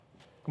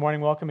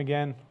Morning, welcome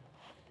again.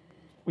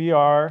 We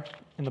are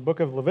in the book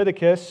of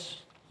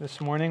Leviticus.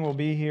 This morning we'll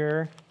be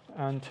here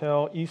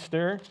until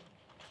Easter.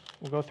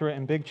 We'll go through it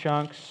in big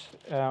chunks.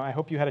 I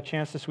hope you had a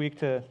chance this week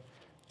to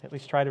at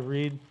least try to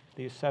read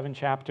these 7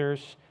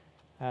 chapters.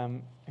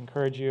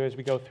 Encourage you as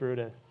we go through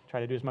to try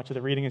to do as much of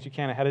the reading as you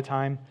can ahead of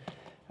time.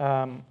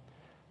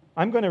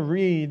 I'm going to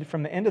read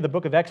from the end of the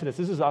book of Exodus.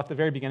 This is off the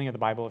very beginning of the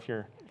Bible if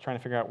you're trying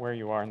to figure out where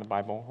you are in the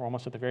Bible. We're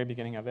almost at the very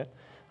beginning of it.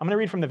 I'm going to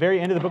read from the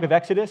very end of the book of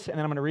Exodus, and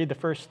then I'm going to read the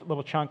first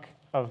little chunk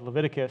of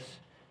Leviticus.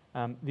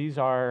 These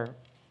are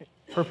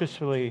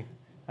purposefully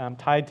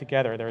tied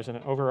together. There's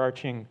an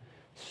overarching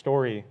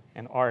story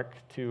and arc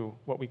to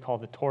what we call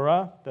the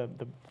Torah, the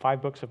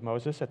 5 books of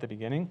Moses at the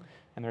beginning,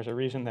 and there's a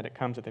reason that it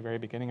comes at the very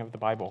beginning of the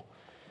Bible.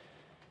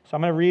 So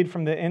I'm going to read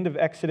from the end of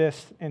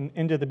Exodus and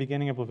into the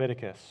beginning of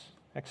Leviticus.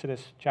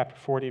 Exodus chapter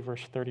 40,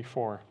 verse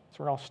 34. That's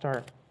where I'll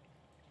start.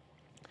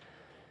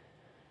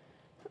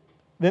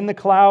 Then the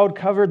cloud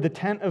covered the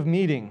tent of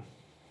meeting,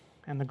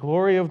 and the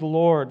glory of the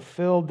Lord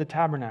filled the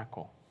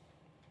tabernacle.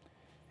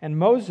 And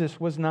Moses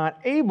was not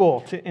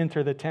able to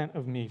enter the tent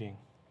of meeting,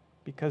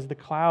 because the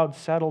cloud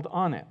settled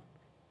on it,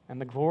 and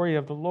the glory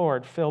of the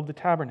Lord filled the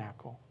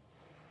tabernacle.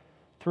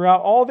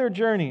 Throughout all their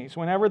journeys,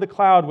 whenever the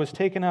cloud was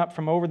taken up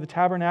from over the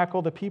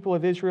tabernacle, the people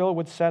of Israel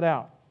would set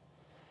out.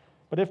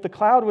 But if the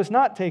cloud was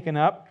not taken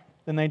up,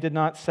 then they did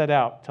not set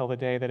out till the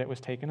day that it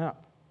was taken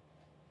up.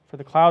 For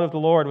the cloud of the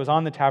Lord was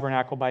on the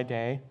tabernacle by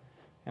day,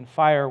 and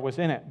fire was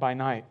in it by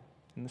night,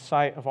 in the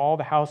sight of all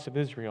the house of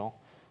Israel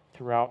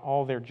throughout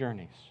all their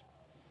journeys.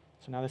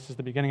 So now this is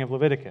the beginning of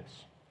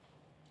Leviticus.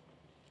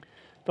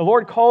 The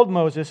Lord called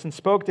Moses and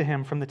spoke to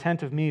him from the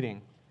tent of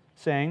meeting,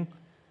 saying,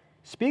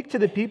 "Speak to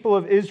the people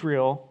of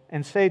Israel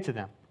and say to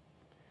them,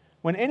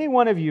 when any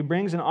one of you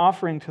brings an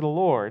offering to the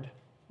Lord,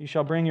 you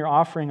shall bring your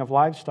offering of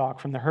livestock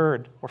from the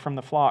herd or from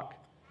the flock.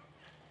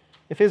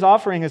 If his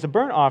offering is a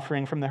burnt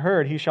offering from the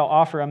herd, he shall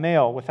offer a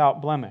male without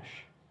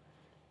blemish.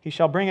 He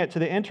shall bring it to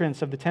the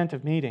entrance of the tent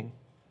of meeting,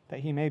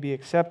 that he may be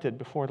accepted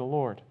before the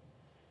Lord.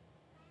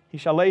 He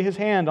shall lay his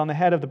hand on the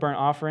head of the burnt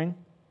offering,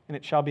 and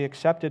it shall be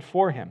accepted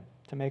for him,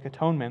 to make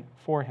atonement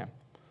for him.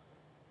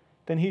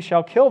 Then he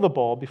shall kill the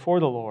bull before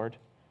the Lord,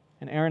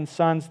 and Aaron's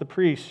sons, the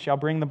priests, shall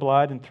bring the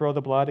blood and throw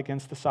the blood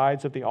against the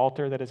sides of the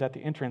altar that is at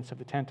the entrance of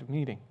the tent of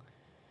meeting.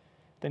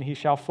 Then he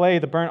shall flay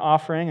the burnt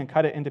offering and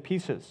cut it into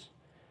pieces.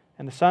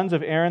 And the sons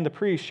of Aaron the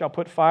priest shall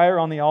put fire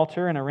on the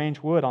altar and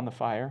arrange wood on the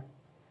fire.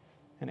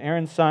 And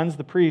Aaron's sons,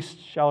 the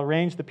priests, shall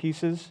arrange the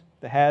pieces,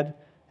 the head,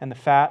 and the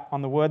fat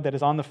on the wood that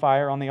is on the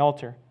fire on the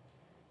altar.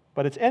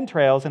 But its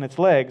entrails and its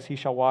legs he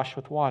shall wash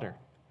with water.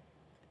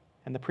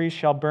 And the priest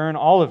shall burn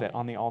all of it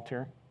on the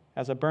altar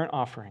as a burnt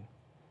offering,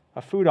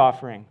 a food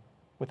offering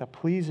with a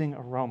pleasing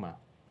aroma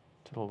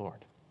to the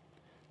Lord."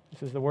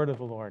 This is the word of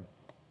the Lord.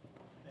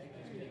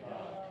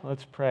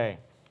 Let's pray.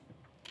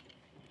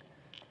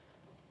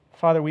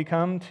 Father, we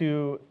come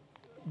to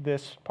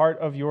this part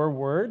of your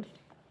word,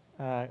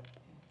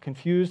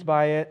 confused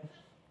by it,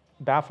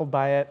 baffled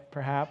by it,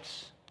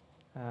 perhaps,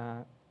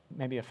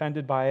 maybe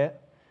offended by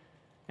it.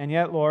 And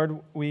yet,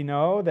 Lord, we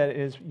know that it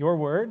is your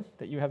word,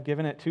 that you have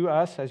given it to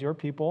us as your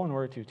people in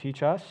order to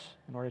teach us,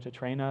 in order to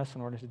train us,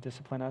 in order to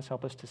discipline us.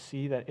 Help us to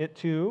see that it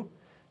too,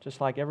 just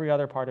like every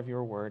other part of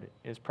your word,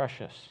 is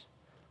precious,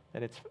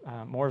 that it's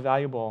more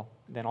valuable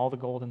than all the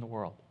gold in the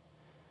world.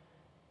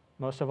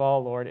 Most of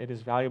all, Lord, it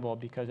is valuable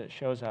because it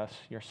shows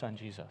us your Son,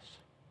 Jesus.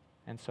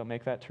 And so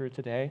make that true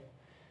today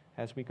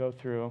as we go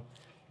through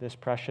this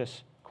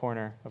precious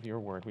corner of your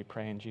word. We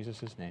pray in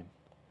Jesus' name.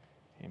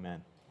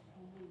 Amen.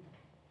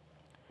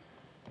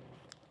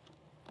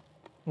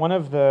 One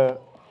of the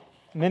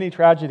many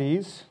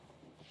tragedies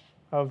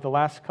of the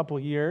last couple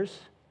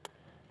years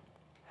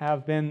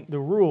have been the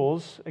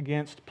rules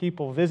against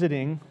people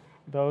visiting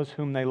those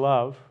whom they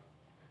love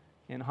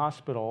in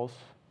hospitals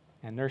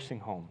and nursing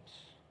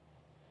homes.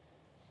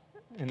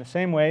 In the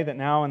same way that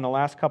now in the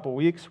last couple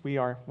weeks we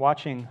are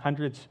watching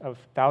hundreds of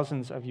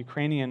thousands of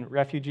Ukrainian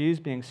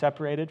refugees being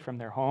separated from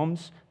their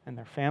homes and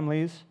their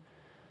families,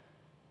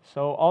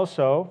 so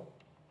also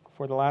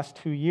for the last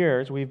 2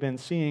 years we've been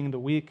seeing the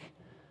weak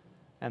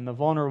and the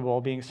vulnerable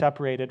being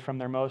separated from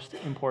their most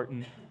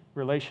important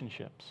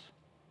relationships.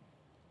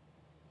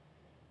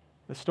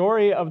 The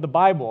story of the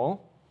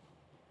Bible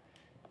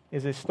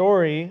is a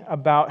story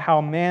about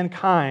how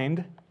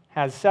mankind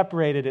has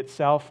separated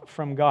itself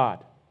from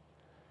God.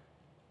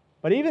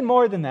 But even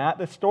more than that,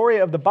 the story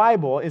of the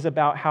Bible is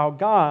about how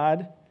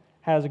God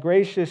has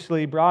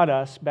graciously brought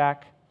us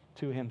back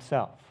to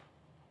himself.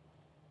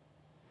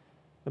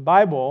 The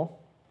Bible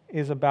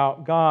is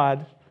about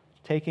God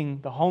taking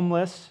the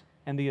homeless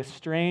and the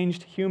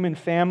estranged human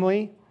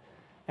family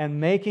and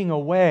making a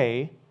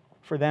way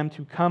for them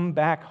to come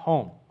back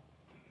home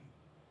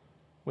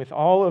with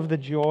all of the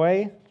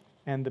joy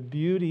and the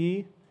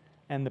beauty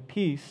and the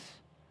peace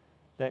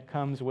that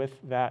comes with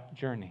that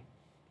journey.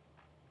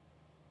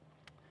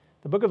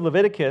 The book of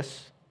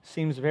Leviticus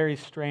seems very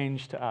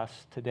strange to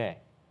us today.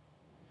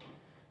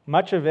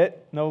 Much of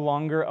it no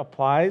longer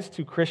applies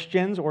to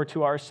Christians or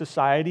to our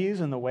societies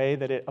in the way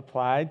that it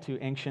applied to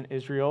ancient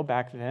Israel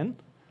back then.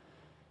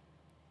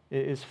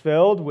 It is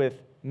filled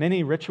with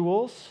many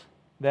rituals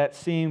that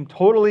seem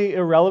totally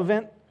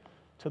irrelevant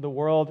to the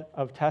world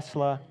of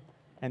Tesla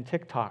and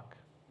TikTok.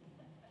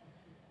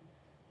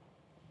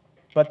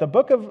 But the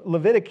book of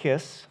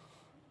Leviticus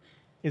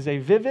is a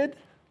vivid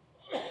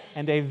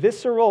and a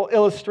visceral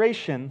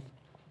illustration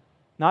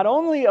not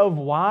only of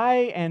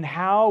why and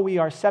how we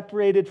are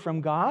separated from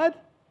God,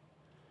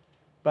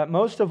 but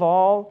most of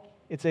all,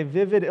 it's a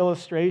vivid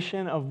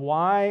illustration of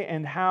why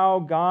and how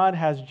God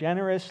has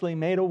generously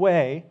made a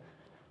way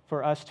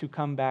for us to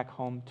come back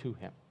home to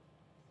Him.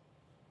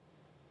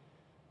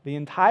 The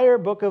entire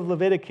book of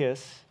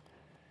Leviticus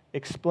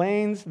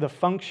explains the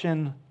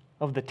function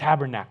of the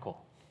tabernacle.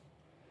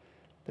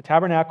 The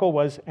tabernacle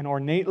was an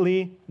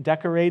ornately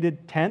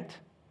decorated tent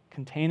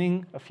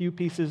containing a few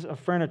pieces of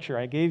furniture.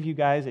 I gave you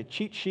guys a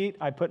cheat sheet.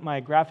 I put my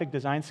graphic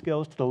design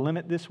skills to the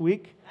limit this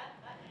week.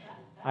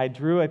 I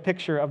drew a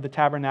picture of the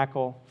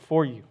tabernacle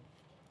for you.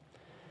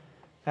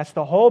 That's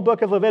the whole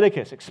book of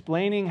Leviticus,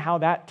 explaining how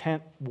that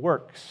tent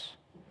works.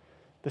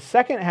 The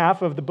second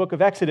half of the book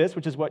of Exodus,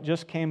 which is what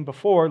just came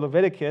before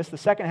Leviticus, the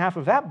second half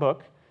of that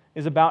book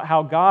is about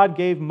how God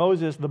gave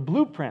Moses the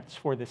blueprints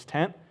for this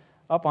tent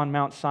up on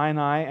Mount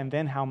Sinai, and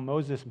then how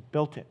Moses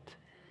built it.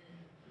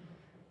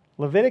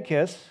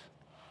 Leviticus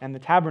and the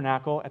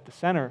tabernacle at the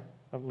center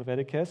of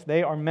Leviticus,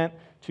 they are meant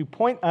to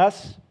point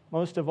us,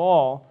 most of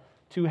all,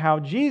 to how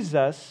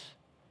Jesus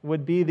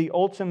would be the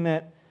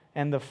ultimate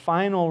and the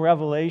final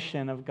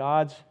revelation of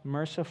God's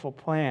merciful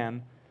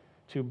plan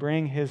to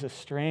bring His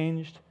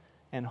estranged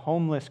and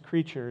homeless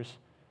creatures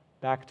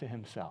back to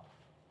Himself.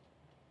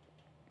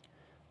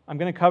 I'm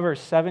going to cover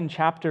 7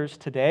 chapters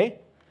today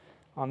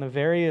on the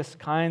various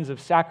kinds of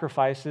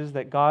sacrifices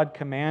that God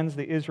commands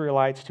the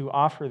Israelites to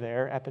offer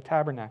there at the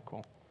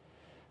tabernacle.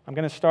 I'm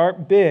going to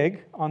start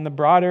big on the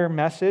broader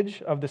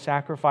message of the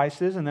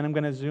sacrifices, and then I'm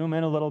going to zoom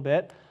in a little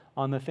bit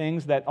on the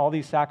things that all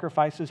these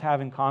sacrifices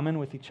have in common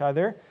with each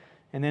other,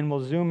 and then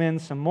we'll zoom in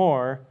some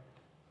more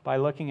by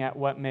looking at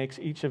what makes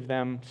each of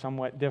them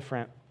somewhat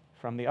different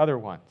from the other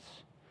ones.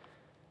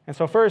 And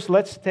so first,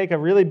 let's take a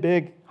really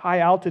big,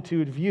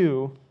 high-altitude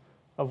view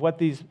of what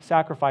these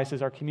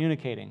sacrifices are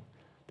communicating.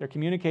 They're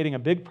communicating a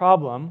big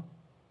problem,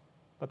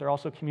 but they're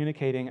also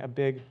communicating a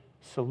big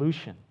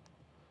solution.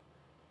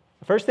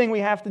 The first thing we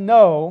have to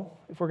know,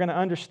 if we're going to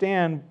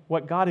understand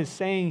what God is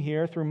saying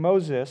here through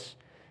Moses,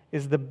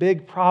 is the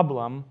big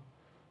problem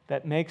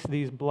that makes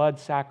these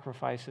blood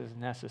sacrifices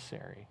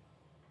necessary.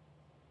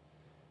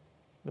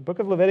 The book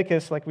of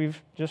Leviticus, like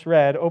we've just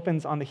read,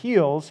 opens on the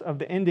heels of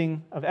the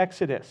ending of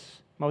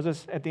Exodus.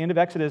 Moses, at the end of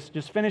Exodus,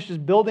 just finishes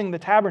building the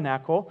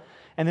tabernacle,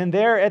 and then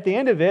there at the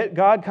end of it,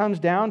 God comes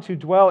down to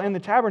dwell in the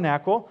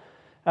tabernacle.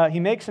 He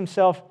makes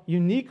Himself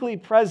uniquely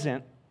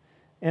present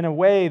in a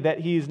way that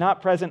He's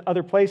not present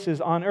other places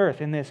on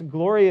earth, in this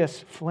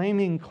glorious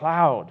flaming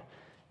cloud.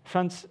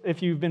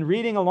 If you've been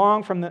reading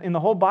along in the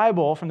whole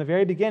Bible from the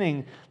very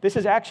beginning, this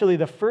is actually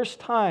the first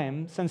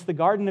time since the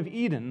Garden of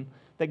Eden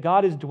that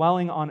God is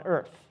dwelling on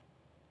earth.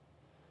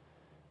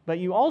 But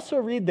you also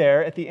read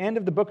there at the end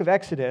of the book of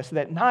Exodus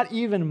that not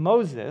even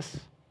Moses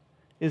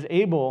is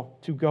able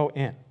to go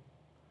in.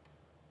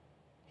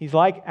 He's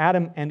like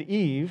Adam and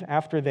Eve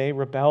after they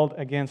rebelled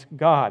against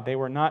God. They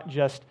were not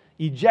just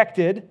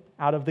ejected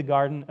out of the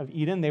Garden of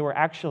Eden, they were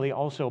actually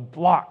also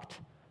blocked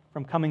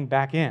from coming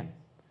back in.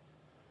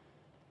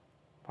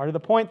 Part of the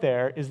point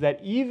there is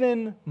that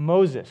even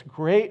Moses,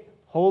 great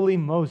holy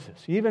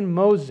Moses, even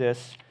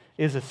Moses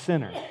is a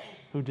sinner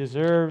who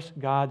deserves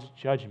God's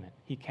judgment.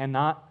 He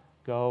cannot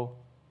go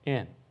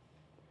in.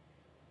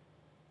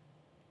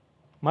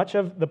 Much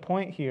of the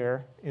point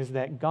here is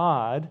that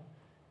God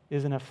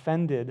is an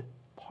offended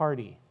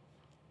party.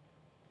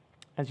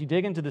 As you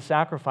dig into the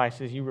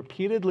sacrifices, you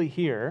repeatedly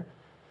hear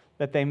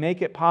that they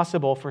make it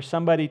possible for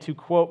somebody to,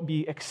 quote,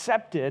 be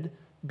accepted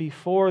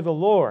before the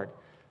Lord.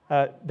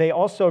 They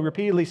also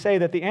repeatedly say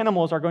that the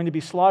animals are going to be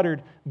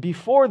slaughtered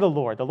before the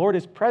Lord. The Lord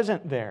is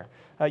present there.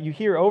 You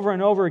hear over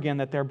and over again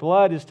that their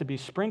blood is to be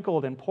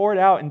sprinkled and poured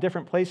out in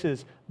different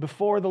places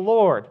before the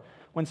Lord.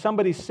 When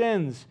somebody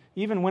sins,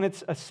 even when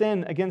it's a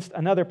sin against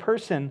another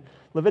person,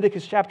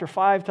 Leviticus chapter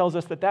 5 tells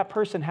us that that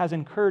person has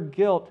incurred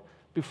guilt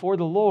before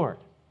the Lord.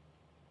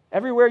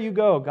 Everywhere you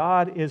go,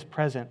 God is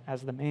present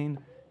as the main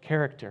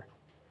character.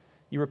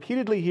 You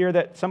repeatedly hear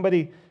that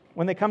somebody,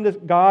 when they come to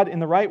God in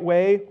the right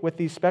way with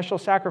these special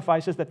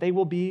sacrifices, that they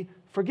will be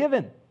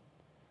forgiven.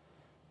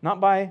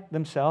 Not by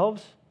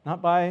themselves,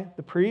 not by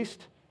the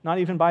priest, not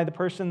even by the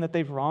person that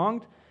they've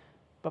wronged,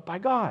 but by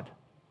God.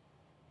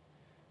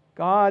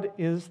 God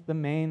is the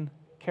main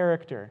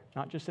character,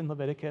 not just in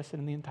Leviticus and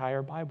in the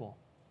entire Bible.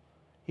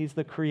 He's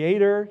the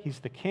creator, He's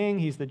the king,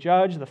 He's the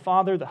judge, the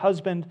father, the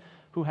husband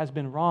who has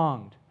been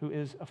wronged, who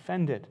is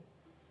offended.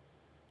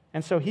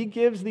 And so He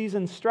gives these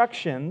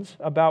instructions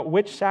about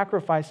which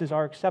sacrifices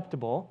are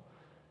acceptable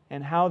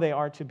and how they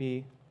are to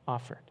be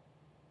offered.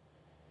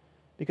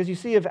 Because you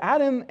see, if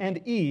Adam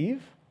and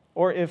Eve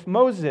or if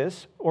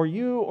Moses or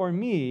you or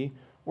me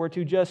were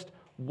to just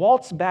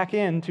waltz back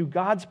into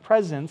God's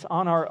presence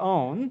on our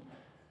own,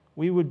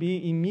 we would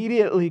be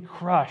immediately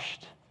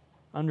crushed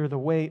under the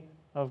weight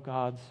of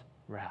God's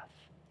wrath.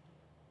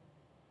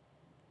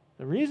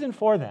 The reason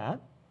for that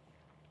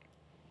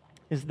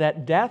is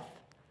that death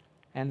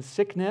and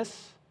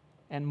sickness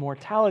and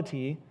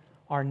mortality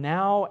are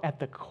now at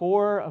the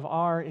core of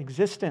our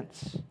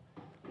existence,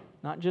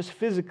 not just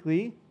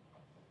physically,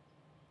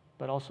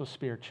 but also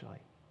spiritually.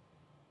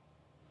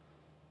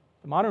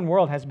 The modern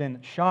world has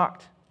been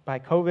shocked by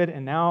COVID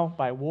and now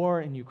by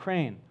war in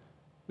Ukraine.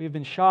 We have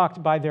been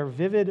shocked by their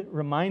vivid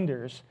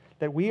reminders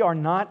that we are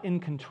not in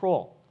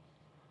control,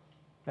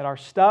 that our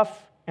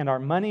stuff and our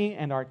money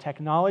and our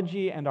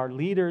technology and our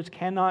leaders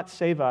cannot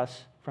save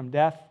us from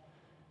death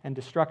and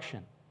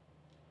destruction.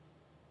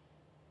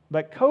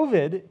 But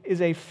COVID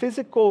is a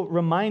physical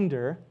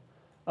reminder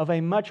of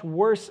a much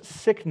worse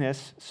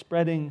sickness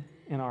spreading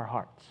in our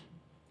hearts.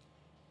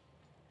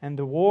 And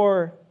the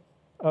war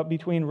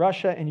between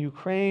Russia and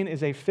Ukraine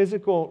is a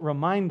physical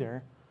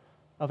reminder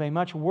of a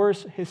much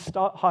worse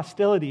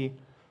hostility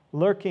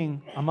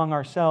lurking among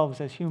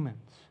ourselves as humans.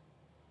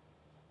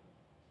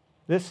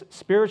 This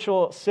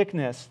spiritual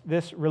sickness,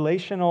 this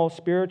relational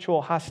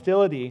spiritual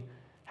hostility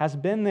has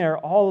been there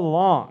all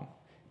along,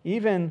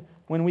 even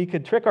when we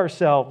could trick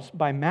ourselves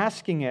by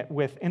masking it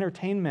with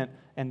entertainment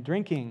and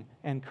drinking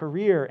and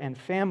career and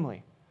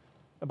family.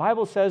 The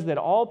Bible says that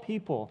all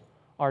people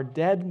are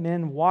dead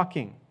men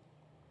walking,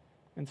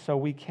 and so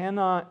we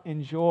cannot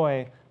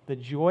enjoy the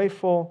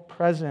joyful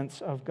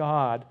presence of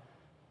God,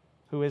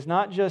 who is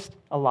not just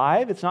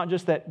alive. It's not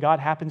just that God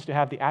happens to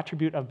have the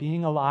attribute of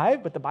being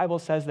alive, but the Bible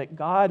says that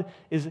God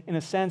is, in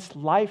a sense,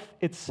 life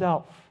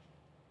itself.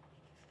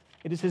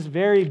 It is his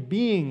very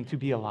being to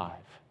be alive.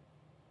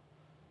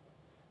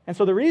 And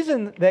so the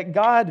reason that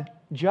God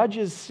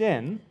judges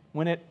sin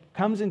when it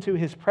comes into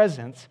his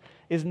presence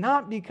is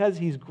not because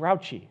he's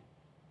grouchy.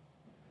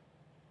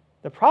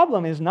 The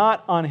problem is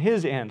not on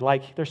his end,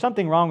 like there's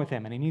something wrong with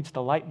him and he needs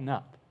to lighten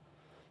up.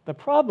 The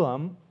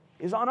problem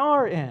is on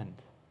our end.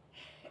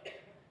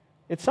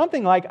 It's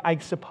something like, I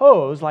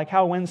suppose, like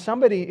how when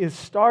somebody is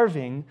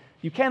starving,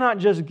 you cannot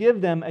just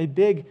give them a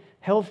big,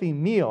 healthy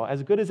meal,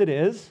 as good as it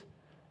is,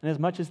 and as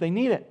much as they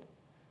need it.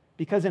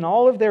 Because in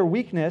all of their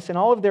weakness and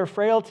all of their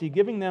frailty,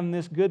 giving them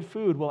this good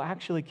food will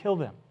actually kill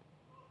them.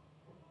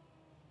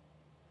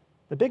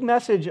 The big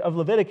message of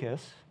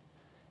Leviticus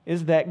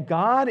is that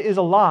God is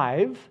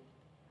alive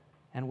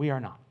and we are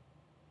not.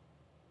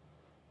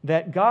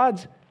 That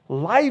God's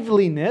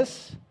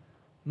liveliness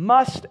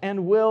must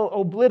and will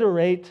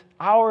obliterate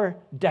our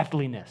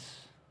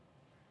deathliness.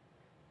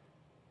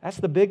 That's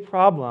the big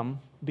problem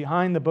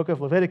behind the book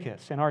of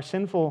Leviticus. In our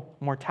sinful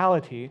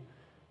mortality,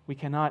 we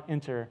cannot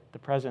enter the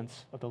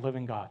presence of the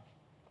living God.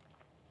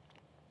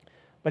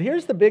 But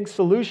here's the big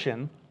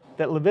solution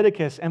that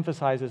Leviticus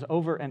emphasizes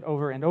over and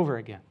over and over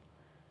again.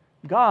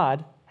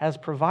 God has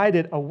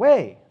provided a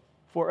way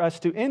for us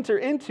to enter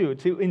into,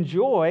 to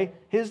enjoy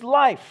his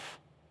life.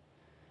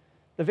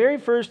 The very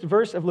first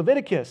verse of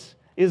Leviticus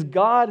is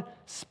God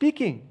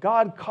speaking,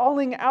 God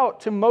calling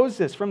out to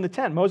Moses from the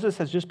tent. Moses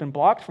has just been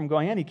blocked from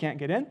going in, he can't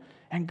get in,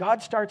 and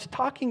God starts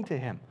talking to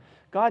him.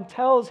 God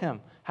tells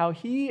him how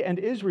he and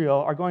Israel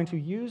are going to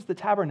use the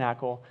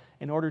tabernacle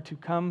in order to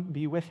come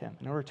be with him,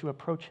 in order to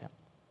approach him.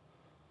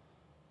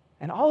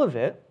 And all of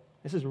it,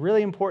 this is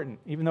really important,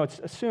 even though it's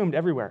assumed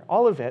everywhere,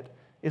 all of it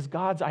is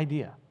God's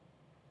idea.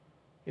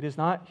 It is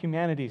not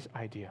humanity's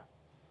idea.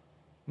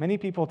 Many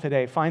people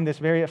today find this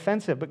very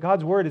offensive, but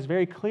God's word is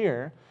very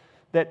clear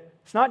that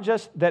it's not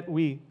just that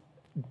we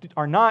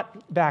are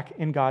not back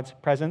in God's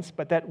presence,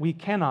 but that we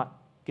cannot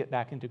get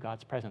back into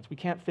God's presence. We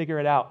can't figure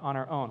it out on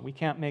our own. We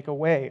can't make a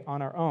way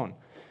on our own.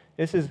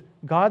 This is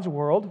God's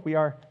world. We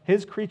are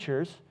his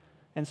creatures,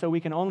 and so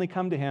we can only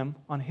come to him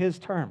on his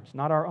terms,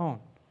 not our own.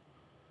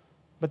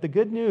 But the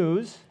good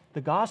news, the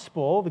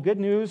gospel, the good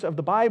news of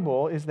the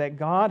Bible is that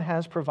God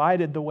has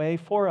provided the way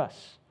for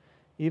us,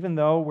 even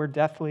though we're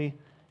deathly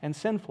and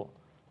sinful.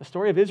 The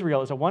story of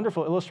Israel is a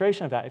wonderful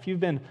illustration of that. If you've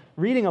been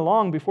reading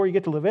along before you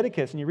get to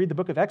Leviticus and you read the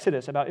book of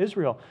Exodus about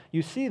Israel,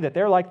 you see that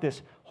they're like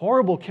this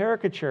horrible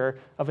caricature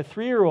of a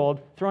 3-year-old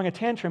throwing a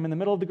tantrum in the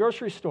middle of the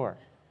grocery store.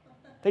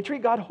 They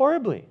treat God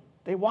horribly.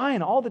 They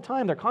whine all the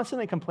time. They're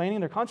constantly complaining.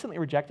 They're constantly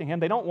rejecting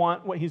him. They don't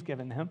want what he's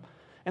given them.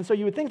 And so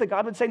you would think that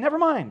God would say, never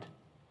mind.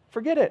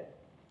 Forget it.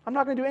 I'm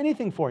not going to do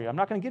anything for you. I'm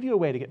not going to give you a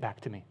way to get back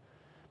to me.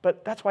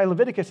 But that's why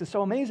Leviticus is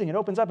so amazing. It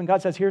opens up and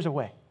God says, here's a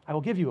way. I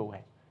will give you a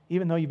way,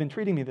 even though you've been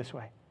treating me this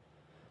way.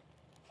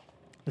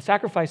 The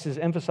sacrifices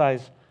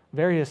emphasize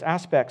various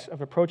aspects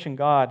of approaching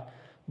God,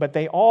 but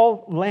they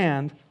all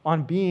land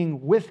on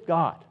being with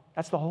God.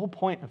 That's the whole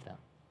point of them.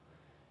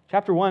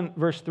 Chapter 1,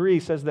 verse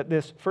 3 says that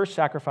this first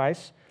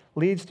sacrifice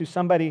leads to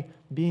somebody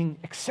being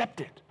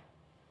accepted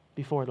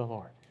before the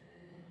Lord.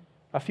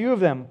 A few of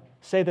them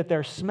say that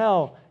their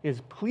smell is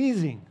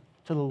pleasing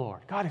to the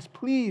Lord. God is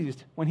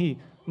pleased when he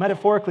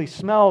metaphorically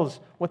smells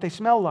what they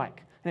smell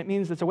like. And it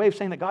means it's a way of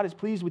saying that God is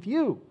pleased with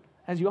you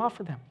as you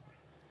offer them.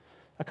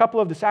 A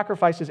couple of the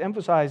sacrifices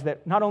emphasize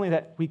that not only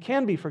that we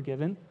can be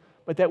forgiven,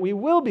 but that we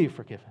will be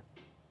forgiven,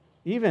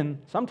 even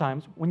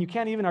sometimes when you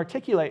can't even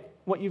articulate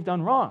what you've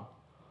done wrong.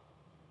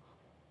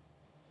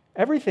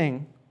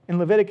 Everything in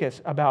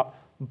Leviticus about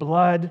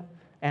blood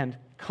and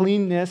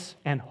cleanness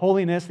and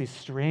holiness, these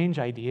strange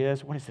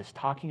ideas, what is this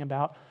talking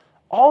about?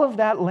 All of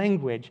that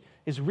language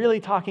is really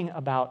talking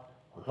about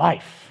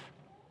life.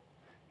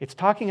 It's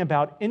talking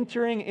about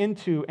entering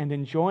into and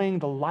enjoying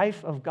the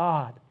life of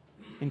God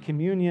in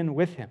communion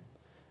with Him.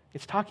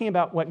 It's talking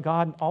about what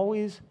God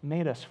always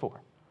made us for.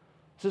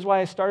 This is why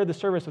I started the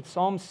service with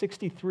Psalm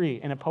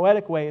 63. In a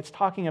poetic way, it's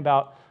talking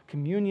about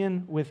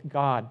communion with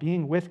God,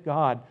 being with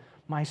God.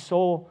 My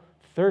soul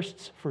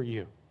thirsts for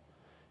you.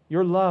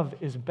 Your love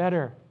is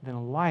better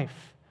than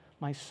life.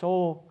 My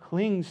soul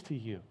clings to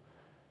you.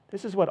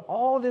 This is what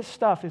all this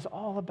stuff is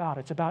all about.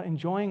 It's about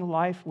enjoying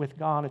life with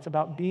God. It's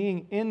about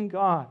being in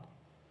God.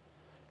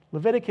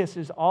 Leviticus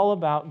is all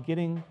about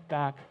getting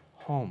back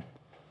home.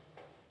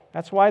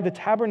 That's why the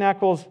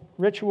tabernacle's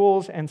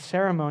rituals and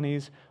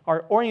ceremonies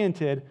are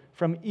oriented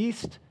from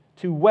east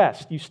to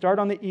west. You start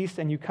on the east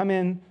and you come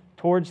in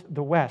towards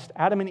the west.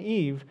 Adam and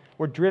Eve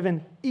were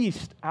driven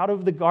east out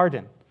of the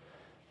garden.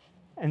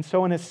 And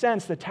so in a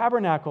sense, the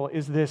tabernacle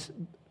is this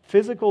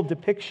physical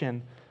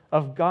depiction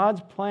of God's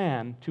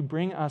plan to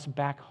bring us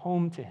back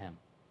home to Him.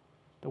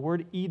 The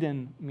word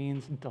Eden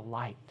means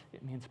delight.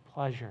 It means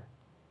pleasure.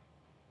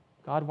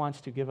 God wants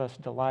to give us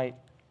delight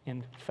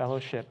in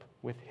fellowship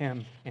with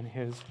Him in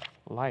His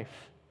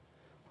life.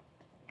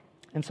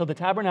 And so the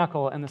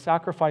tabernacle and the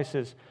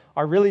sacrifices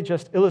are really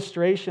just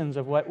illustrations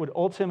of what would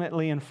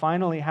ultimately and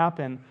finally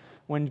happen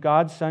when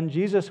God's Son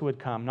Jesus would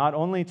come, not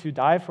only to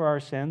die for our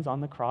sins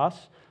on the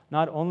cross,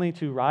 not only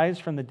to rise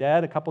from the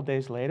dead a couple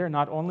days later,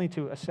 not only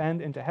to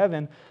ascend into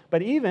heaven,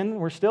 but even,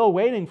 we're still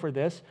waiting for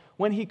this,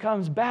 when He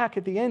comes back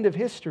at the end of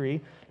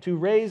history to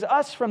raise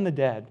us from the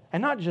dead. And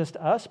not just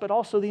us, but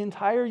also the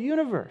entire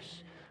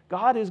universe.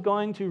 God is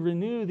going to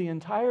renew the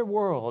entire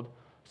world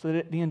so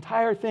that the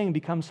entire thing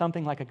becomes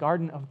something like a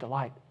garden of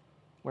delight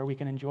where we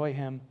can enjoy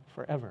Him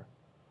forever.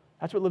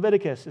 That's what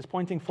Leviticus is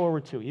pointing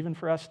forward to, even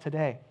for us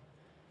today.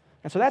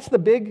 And so that's the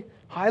big,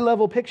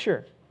 high-level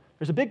picture.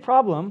 There's a big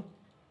problem,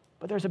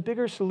 but there's a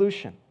bigger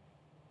solution.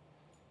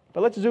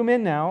 But let's zoom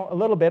in now a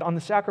little bit on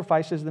the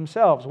sacrifices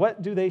themselves.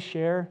 What do they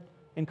share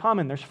in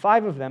common? There's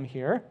 5 of them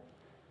here.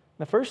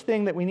 The first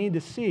thing that we need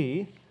to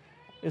see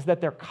is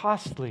that they're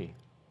costly.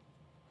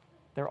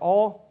 They're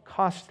all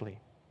costly.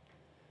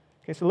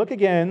 Okay, so look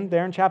again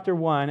there in chapter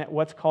 1 at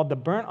what's called the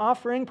burnt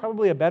offering.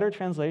 Probably a better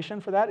translation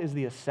for that is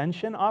the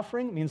ascension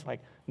offering. It means like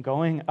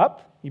going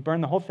up. You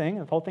burn the whole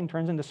thing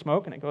turns into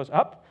smoke and it goes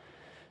up.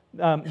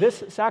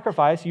 This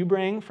sacrifice you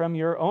bring from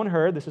your own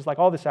herd. This is like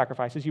all the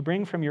sacrifices. You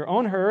bring from your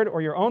own herd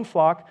or your own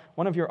flock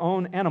one of your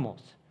own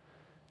animals.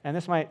 And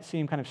this might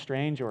seem kind of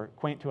strange or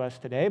quaint to us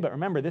today, but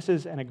remember, this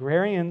is an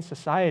agrarian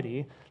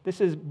society.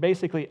 This is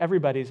basically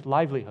everybody's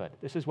livelihood.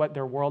 This is what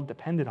their world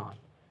depended on.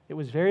 It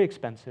was very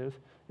expensive.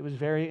 It was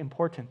very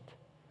important.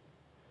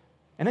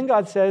 And then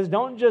God says,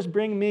 don't just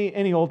bring me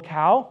any old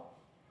cow.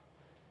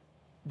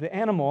 The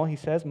animal, He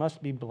says,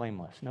 must be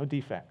blameless, no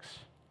defects,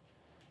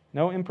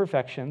 no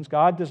imperfections.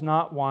 God does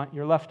not want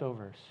your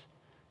leftovers.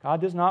 God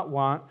does not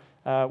want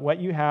what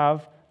you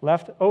have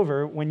left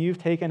over when you've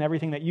taken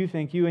everything that you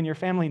think you and your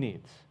family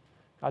needs.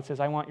 God says,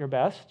 I want your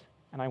best,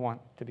 and I want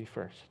to be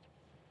first.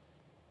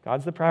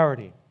 God's the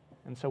priority,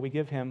 and so we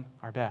give Him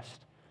our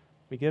best.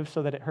 We give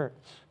so that it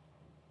hurts.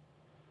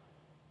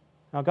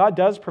 Now, God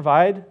does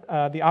provide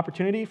the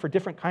opportunity for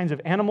different kinds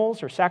of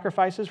animals or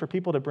sacrifices for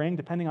people to bring,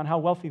 depending on how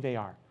wealthy they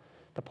are.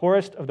 The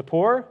poorest of the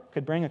poor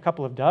could bring a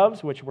couple of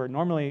doves, which were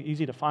normally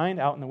easy to find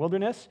out in the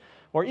wilderness,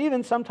 or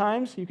even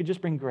sometimes you could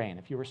just bring grain.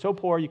 If you were so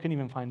poor you couldn't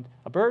even find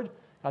a bird,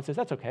 God says,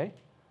 that's okay.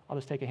 I'll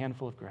just take a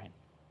handful of grain.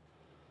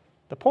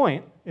 The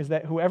point is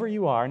that whoever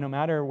you are, no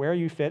matter where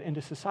you fit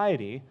into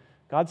society,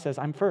 God says,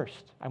 I'm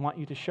first. I want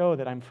you to show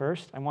that I'm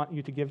first. I want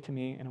you to give to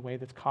me in a way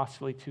that's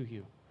costly to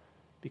you.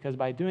 Because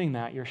by doing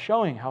that, you're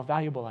showing how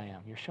valuable I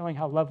am. You're showing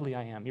how lovely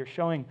I am. You're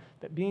showing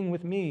that being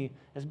with me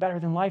is better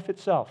than life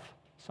itself,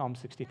 Psalm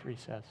 63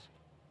 says.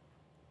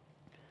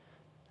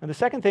 Now, the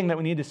second thing that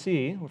we need to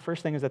see, the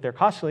first thing is that they're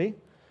costly.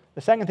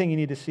 The second thing you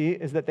need to see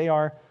is that they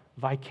are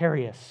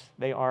vicarious.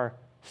 They are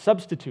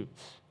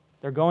substitutes.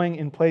 They're going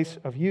in place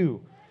of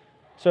you.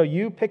 So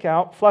you pick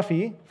out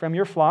Fluffy from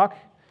your flock.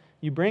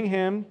 You bring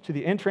him to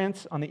the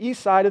entrance on the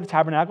east side of the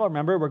tabernacle.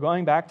 Remember, we're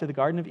going back to the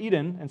Garden of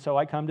Eden, and so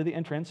I come to the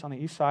entrance on the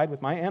east side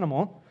with my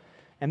animal.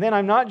 And then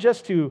I'm not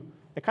just to,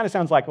 it kind of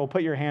sounds like, well,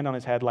 put your hand on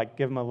his head, like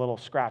give him a little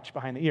scratch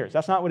behind the ears.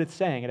 That's not what it's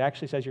saying. It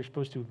actually says you're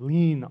supposed to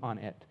lean on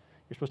it.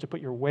 You're supposed to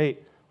put your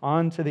weight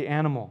onto the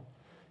animal.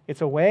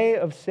 It's a way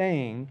of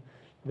saying,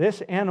 this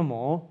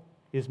animal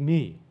is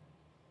me.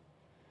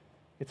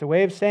 It's a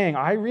way of saying,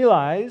 I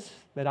realize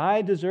that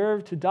I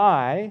deserve to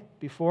die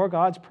before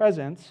God's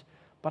presence,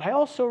 but I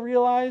also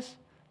realize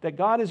that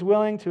God is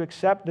willing to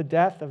accept the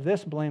death of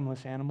this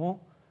blameless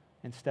animal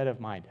instead of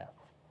my death.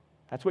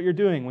 That's what you're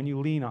doing when you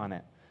lean on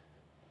it.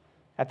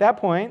 At that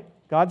point,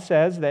 God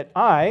says that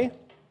I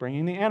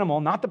bringing the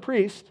animal, not the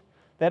priest,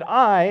 that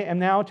I am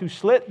now to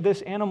slit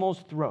this animal's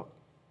throat.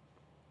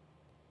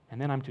 And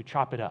then I'm to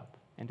chop it up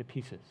into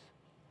pieces.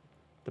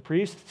 The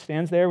priest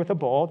stands there with a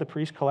bowl. The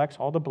priest collects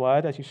all the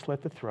blood as you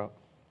slit the throat.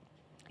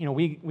 You know,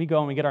 we go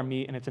and we get our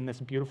meat, and it's in this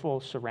beautiful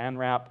saran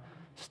wrap,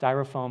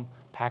 styrofoam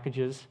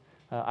packages.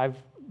 I've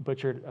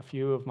butchered a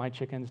few of my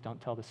chickens.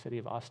 Don't tell the city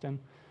of Austin.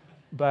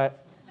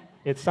 But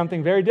it's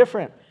something very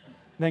different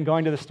than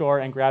going to the store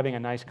and grabbing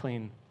a nice,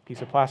 clean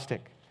piece of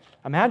plastic.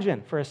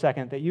 Imagine for a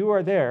second that you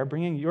are there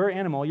bringing your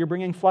animal, you're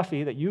bringing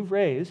Fluffy that you've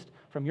raised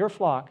from your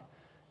flock,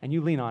 and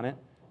you lean on it,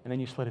 and then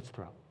you slit its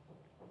throat.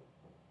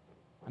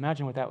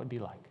 Imagine what that would be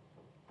like.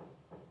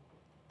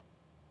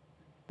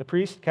 The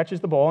priest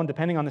catches the bowl, and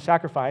depending on the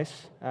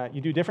sacrifice,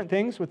 you do different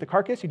things with the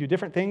carcass, you do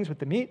different things with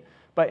the meat,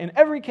 but in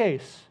every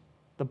case,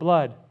 the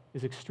blood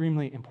is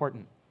extremely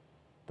important.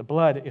 The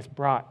blood is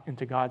brought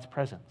into God's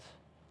presence.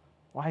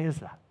 Why is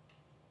that?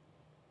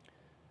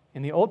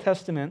 In the Old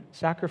Testament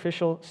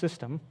sacrificial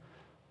system,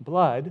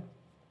 blood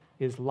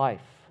is life.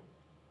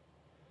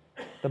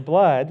 The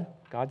blood,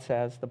 God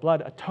says, the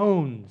blood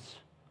atones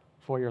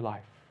for your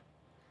life.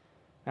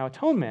 Now,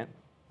 atonement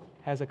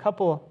has a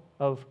couple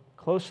of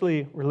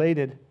closely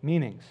related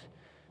meanings.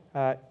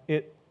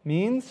 It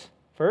means,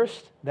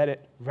 first, that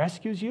it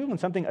rescues you. When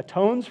something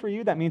atones for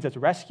you, that means it's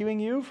rescuing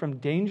you from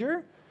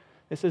danger.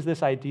 This is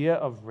this idea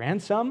of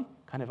ransom,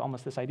 kind of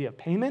almost this idea of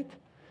payment.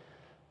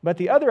 But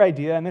the other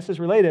idea, and this is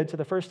related to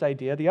the first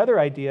idea, the other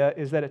idea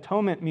is that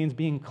atonement means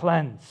being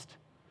cleansed.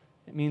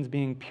 It means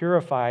being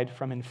purified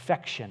from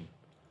infection.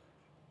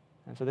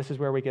 And so this is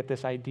where we get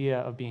this idea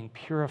of being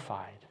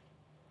purified.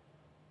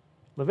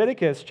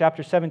 Leviticus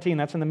chapter 17,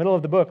 that's in the middle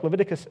of the book.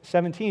 Leviticus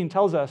 17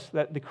 tells us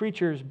that the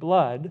creature's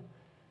blood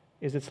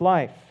is its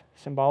life,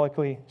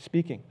 symbolically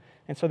speaking.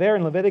 And so there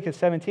in Leviticus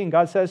 17,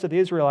 God says to the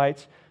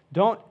Israelites,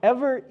 don't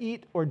ever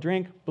eat or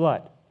drink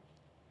blood.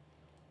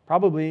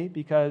 Probably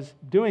because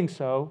doing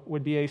so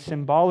would be a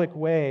symbolic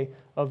way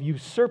of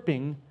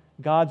usurping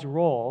God's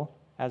role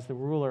as the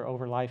ruler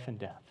over life and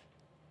death.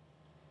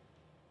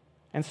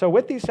 And so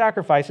with these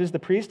sacrifices, the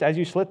priest, as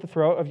you slit the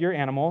throat of your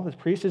animal, the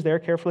priest is there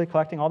carefully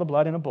collecting all the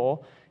blood in a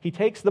bowl. He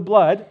takes the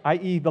blood,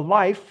 i.e. the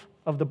life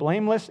of the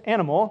blameless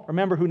animal,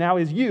 remember who now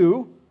is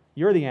you,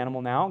 you're the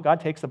animal now. God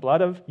takes the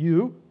blood of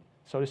you,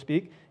 so to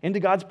speak, into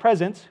God's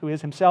presence, who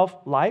is himself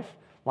life.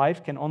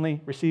 Life can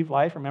only receive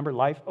life. Remember,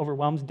 life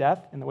overwhelms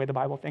death in the way the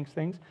Bible thinks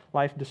things.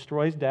 Life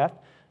destroys death.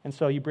 And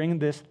so you bring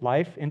this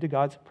life into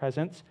God's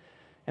presence.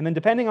 And then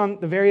depending on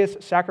the various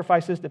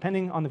sacrifices,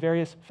 depending on the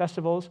various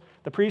festivals,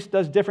 the priest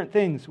does different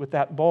things with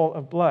that bowl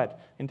of blood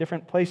in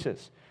different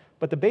places.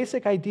 But the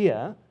basic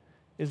idea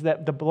is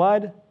that the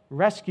blood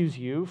rescues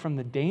you from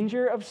the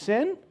danger of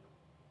sin,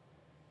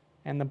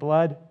 and the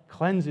blood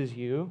cleanses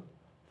you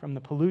from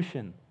the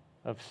pollution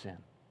of sin.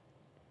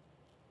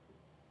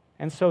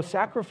 And so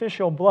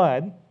sacrificial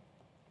blood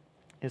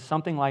is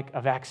something like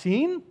a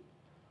vaccine,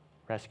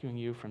 rescuing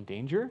you from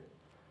danger,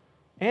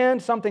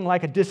 and something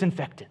like a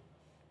disinfectant,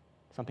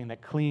 something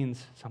that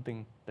cleans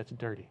something that's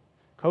dirty.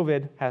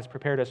 COVID has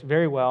prepared us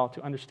very well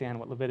to understand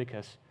what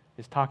Leviticus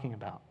is talking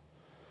about.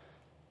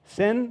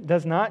 Sin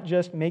does not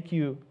just make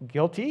you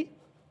guilty,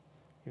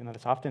 even though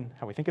that's often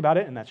how we think about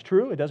it, and that's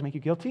true, it does make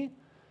you guilty.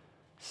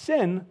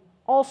 Sin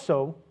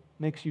also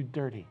makes you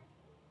dirty.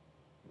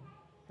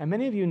 And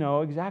many of you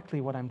know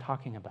exactly what I'm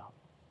talking about.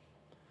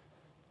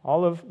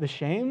 All of the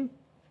shame,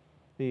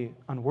 the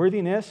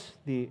unworthiness,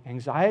 the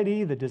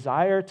anxiety, the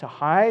desire to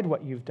hide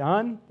what you've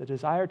done, the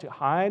desire to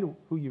hide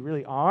who you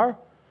really are.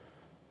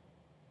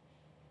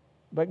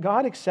 But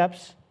God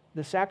accepts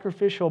the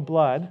sacrificial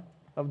blood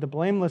of the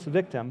blameless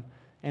victim,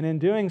 and in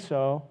doing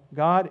so,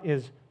 God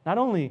is not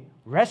only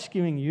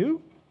rescuing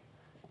you,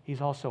 he's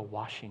also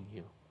washing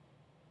you.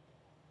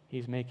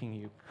 He's making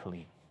you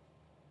clean.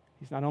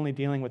 He's not only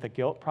dealing with a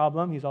guilt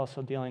problem, he's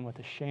also dealing with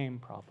a shame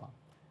problem.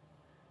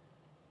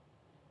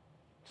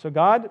 So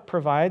God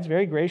provides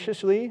very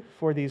graciously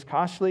for these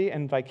costly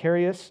and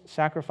vicarious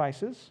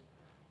sacrifices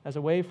as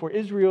a way for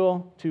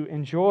Israel to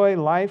enjoy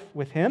life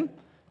with him,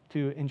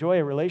 to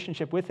enjoy a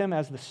relationship with him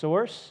as the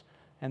source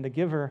and the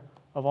giver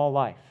of all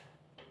life.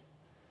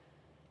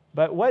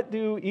 But what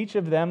do each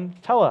of them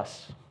tell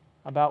us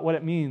about what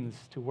it means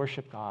to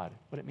worship God,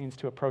 what it means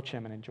to approach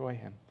him and enjoy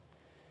him?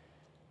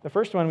 The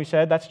first one we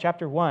said, that's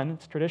chapter 1.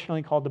 It's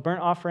traditionally called the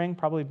burnt offering,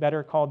 probably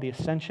better called the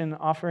ascension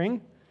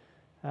offering.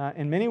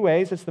 In many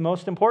ways, it's the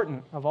most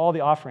important of all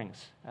the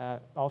offerings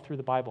all through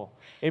the Bible.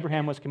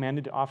 Abraham was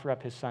commanded to offer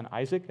up his son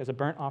Isaac as a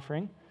burnt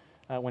offering.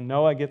 When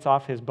Noah gets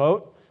off his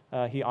boat,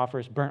 he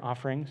offers burnt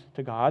offerings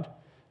to God.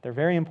 They're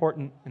very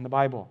important in the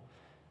Bible.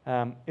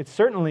 It's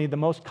certainly the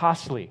most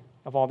costly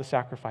of all the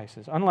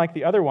sacrifices. Unlike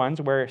the other ones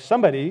where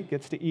somebody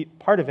gets to eat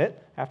part of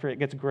it after it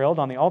gets grilled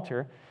on the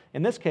altar,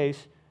 in this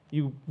case,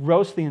 you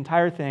roast the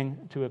entire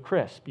thing to a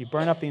crisp. You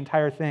burn up the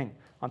entire thing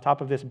on top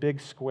of this big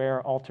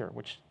square altar,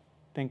 which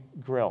think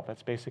grill.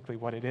 That's basically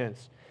what it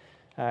is.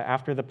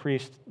 After the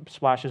priest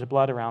splashes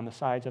blood around the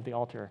sides of the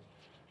altar,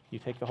 you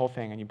take the whole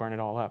thing and you burn it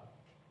all up.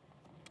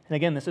 And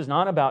again, this is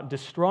not about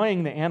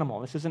destroying the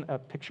animal. This isn't a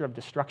picture of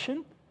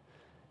destruction.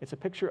 It's a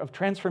picture of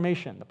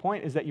transformation. The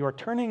point is that you are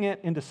turning it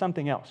into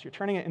something else. You're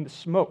turning it into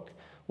smoke,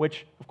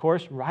 which, of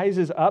course,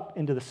 rises up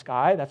into the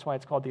sky. That's why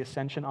it's called the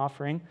ascension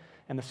offering.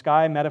 And the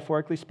sky,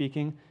 metaphorically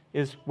speaking,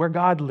 is where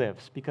God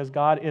lives, because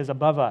God is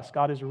above us.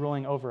 God is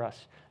ruling over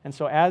us. And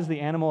so as the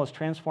animal is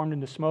transformed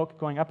into smoke,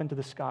 going up into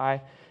the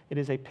sky, it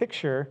is a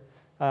picture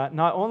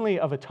not only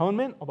of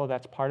atonement, although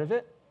that's part of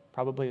it,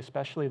 probably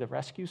especially the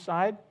rescue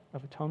side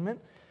of atonement,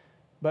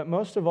 but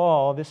most of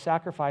all, this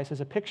sacrifice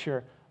is a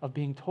picture of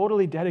being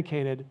totally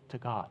dedicated to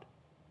God.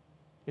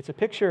 It's a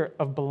picture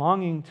of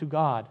belonging to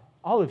God,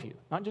 all of you,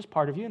 not just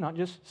part of you, not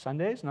just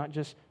Sundays, not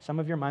just some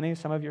of your money,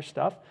 some of your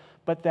stuff,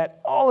 but that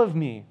all of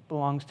me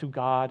belongs to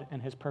God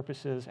and His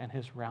purposes and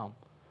His realm.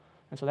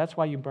 And so that's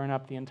why you burn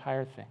up the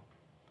entire thing.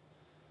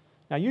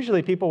 Now,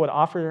 usually people would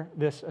offer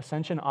this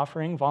ascension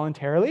offering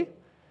voluntarily.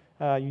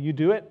 You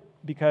do it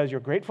because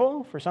you're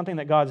grateful for something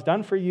that God's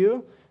done for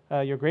you.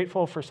 You're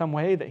grateful for some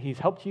way that He's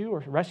helped you or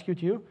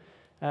rescued you.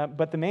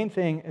 But the main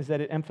thing is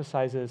that it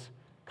emphasizes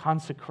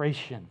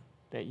consecration,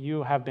 that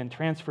you have been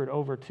transferred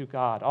over to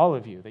God, all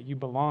of you, that you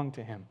belong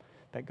to Him,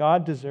 that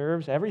God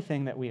deserves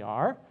everything that we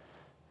are,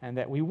 and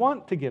that we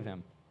want to give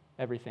Him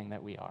everything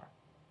that we are.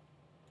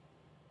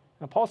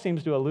 Now, Paul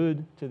seems to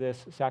allude to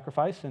this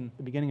sacrifice in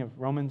the beginning of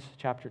Romans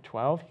chapter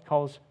 12. He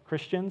calls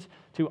Christians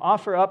to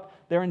offer up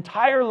their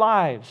entire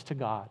lives to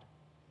God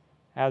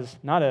as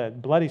not a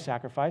bloody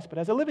sacrifice, but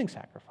as a living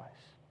sacrifice.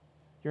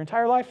 Your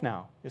entire life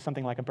now is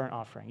something like a burnt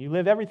offering. You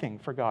live everything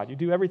for God. You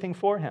do everything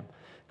for Him.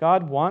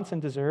 God wants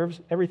and deserves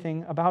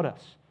everything about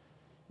us,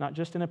 not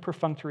just in a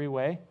perfunctory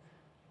way,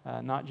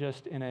 not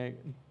just in a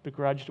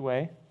begrudged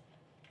way,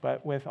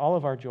 but with all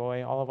of our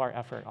joy, all of our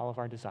effort, all of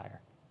our desire.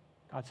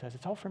 God says,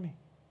 it's all for me.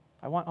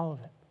 I want all of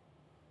it.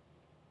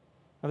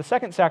 Now, the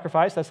second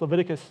sacrifice, that's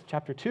Leviticus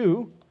chapter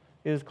 2,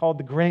 is called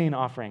the grain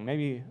offering.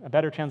 Maybe a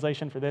better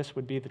translation for this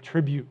would be the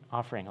tribute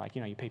offering, like,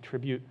 you pay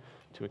tribute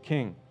to a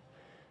king.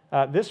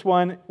 This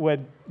one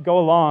would go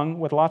along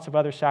with lots of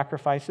other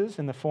sacrifices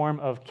in the form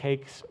of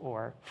cakes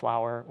or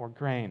flour or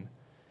grain.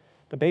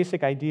 The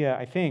basic idea,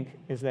 I think,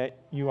 is that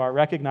you are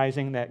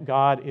recognizing that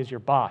God is your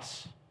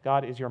boss,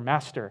 God is your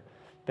master,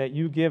 that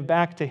you give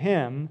back to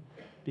Him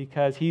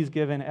because He's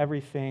given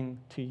everything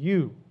to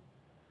you.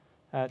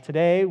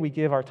 Today, we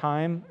give our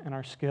time and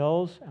our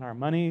skills and our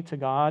money to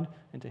God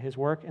and to His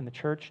work in the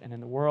church and in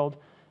the world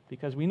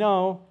because we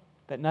know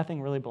that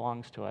nothing really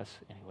belongs to us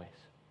anyways.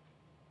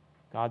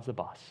 God's the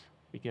boss.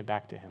 We give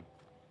back to Him.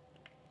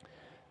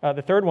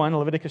 The third one,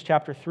 Leviticus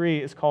chapter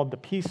 3, is called the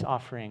peace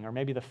offering, or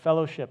maybe the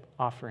fellowship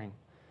offering.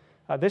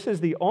 This is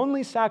the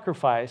only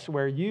sacrifice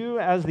where you,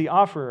 as the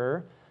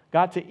offerer,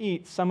 got to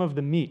eat some of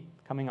the meat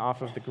coming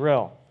off of the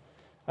grill.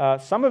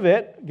 Some of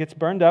it gets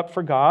burned up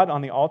for God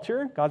on the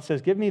altar. God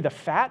says, give me the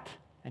fat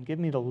and give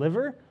me the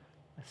liver.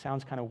 That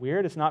sounds kind of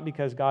weird. It's not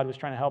because God was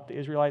trying to help the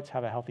Israelites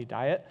have a healthy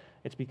diet.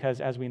 It's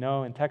because, as we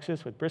know in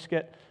Texas with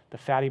brisket, the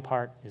fatty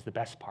part is the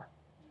best part.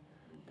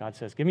 God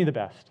says, give me the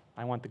best.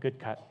 I want the good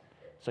cut.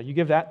 So you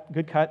give that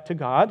good cut to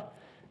God,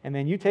 and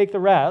then you take the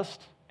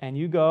rest, and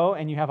you go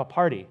and you have a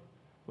party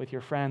with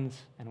your friends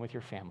and with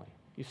your family.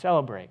 You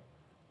celebrate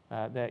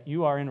that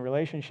you are in a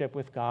relationship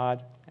with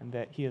God and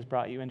that He has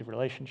brought you into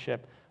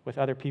relationship with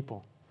other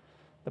people.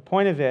 The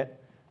point of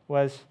it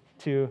was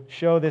to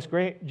show this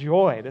great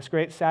joy, this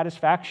great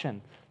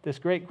satisfaction, this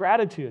great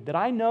gratitude that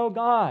I know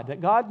God,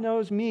 that God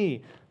knows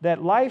me,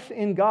 that life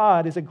in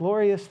God is a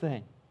glorious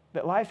thing,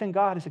 that life in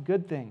God is a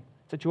good thing.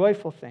 It's a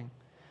joyful thing.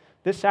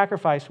 This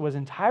sacrifice was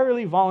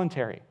entirely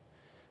voluntary.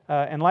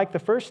 And like the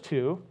first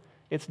two,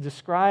 it's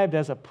described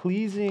as a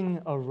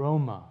pleasing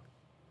aroma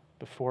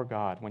before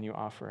God when you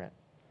offer it.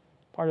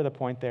 Part of the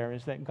point there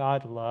is that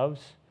God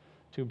loves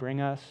to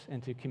bring us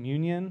into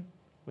communion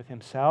with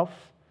Himself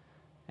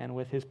and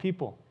with His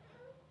people.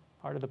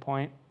 Part of the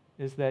point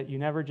is that you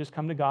never just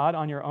come to God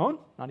on your own,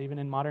 not even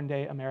in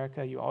modern-day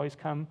America. You always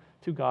come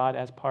to God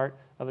as part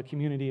of a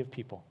community of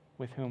people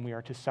with whom we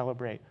are to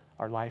celebrate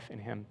our life in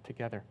Him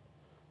together.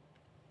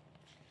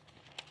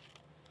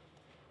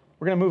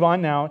 We're going to move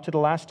on now to the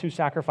last two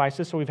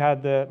sacrifices. So we've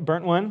had the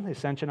burnt one, the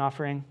ascension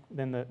offering,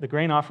 then the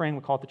grain offering,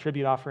 we call it the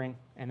tribute offering,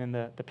 and then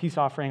the peace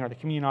offering or the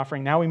communion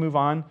offering. Now we move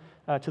on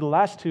to the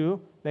last two.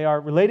 They are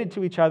related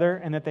to each other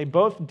and that they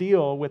both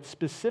deal with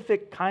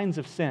specific kinds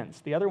of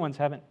sins. The other ones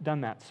haven't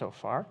done that so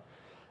far.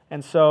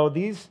 And so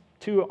these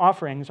two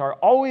offerings are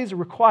always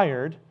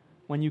required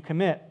when you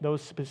commit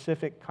those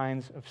specific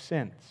kinds of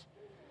sins.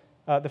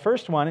 The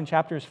first one in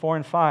chapters 4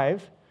 and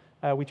 5,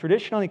 we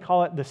traditionally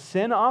call it the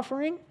sin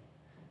offering,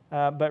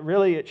 but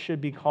really it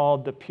should be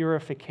called the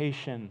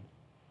purification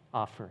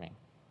offering.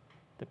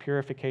 The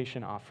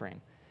purification offering.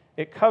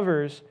 It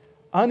covers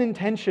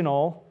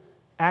unintentional,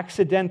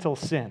 accidental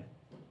sin.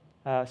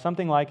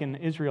 Something like in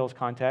Israel's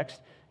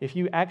context, if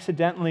you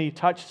accidentally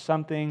touch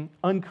something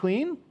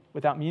unclean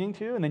without meaning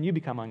to, and then you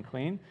become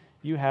unclean,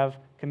 you have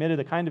committed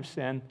a kind of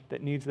sin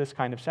that needs this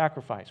kind of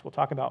sacrifice. We'll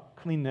talk about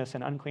cleanness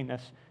and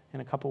uncleanness in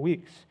a couple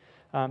weeks.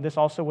 This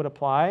also would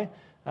apply.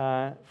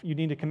 You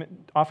need to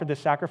offer this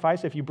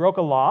sacrifice if you broke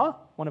a law,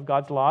 one of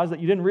God's laws, that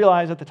you didn't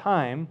realize at the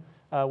time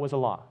was a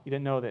law. You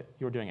didn't know that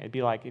you were doing it. It'd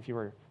be like if you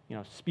were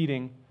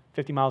speeding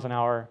 50 miles an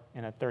hour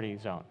in a 30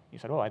 zone. You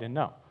said, oh, I didn't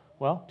know.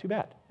 Well, too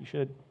bad.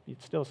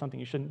 It's still something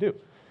you shouldn't do.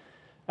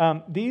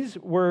 These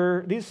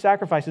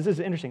sacrifices, this is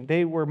interesting,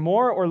 they were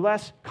more or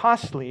less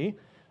costly.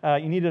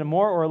 You needed a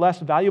more or less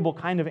valuable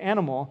kind of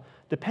animal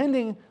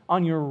depending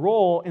on your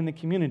role in the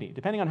community,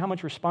 depending on how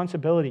much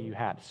responsibility you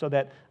had. So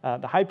that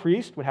the high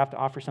priest would have to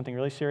offer something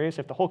really serious.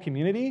 If the whole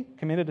community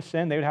committed a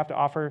sin, they would have to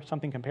offer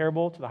something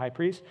comparable to the high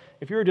priest.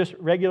 If you were just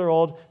regular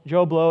old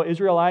Joe Blow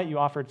Israelite, you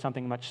offered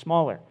something much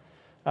smaller.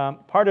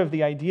 Part of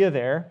the idea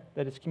there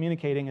that it's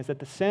communicating is that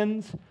the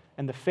sins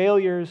and the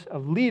failures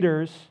of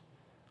leaders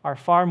are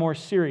far more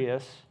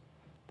serious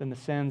than the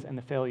sins and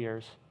the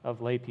failures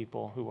of lay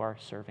people who are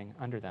serving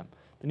under them.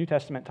 The New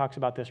Testament talks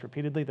about this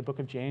repeatedly. The book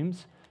of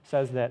James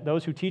says that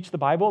those who teach the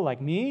Bible,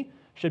 like me,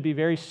 should be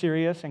very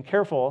serious and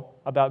careful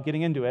about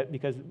getting into it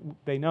because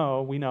we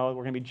know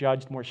we're going to be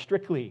judged more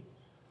strictly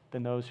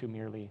than those who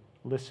merely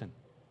listen.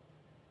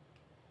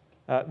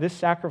 This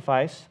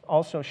sacrifice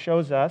also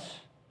shows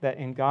us that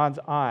in God's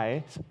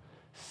eyes,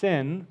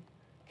 sin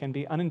can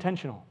be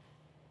unintentional.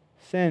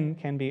 Sin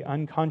can be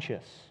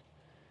unconscious.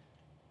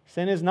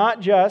 Sin is not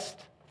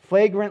just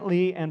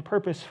flagrantly and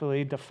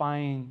purposefully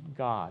defying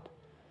God.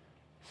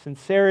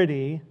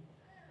 Sincerity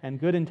and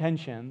good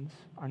intentions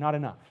are not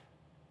enough.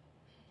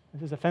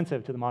 This is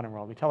offensive to the modern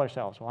world. We tell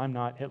ourselves, well, I'm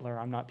not Hitler,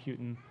 I'm not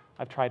Putin,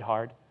 I've tried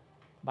hard.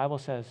 The Bible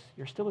says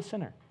you're still a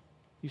sinner.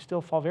 You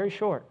still fall very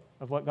short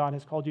of what God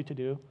has called you to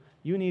do.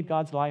 You need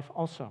God's life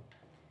also.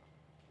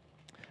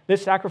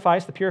 This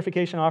sacrifice, the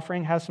purification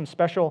offering, has some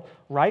special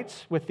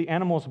rites with the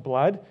animal's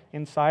blood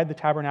inside the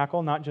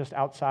tabernacle, not just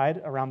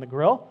outside around the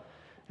grill.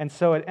 And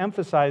so it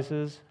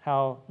emphasizes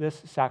how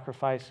this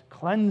sacrifice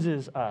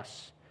cleanses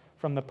us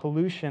from the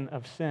pollution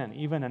of sin,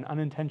 even an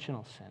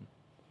unintentional sin.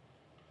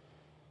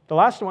 The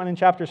last one in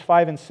chapters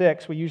 5 and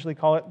 6, we usually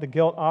call it the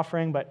guilt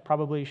offering, but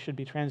probably should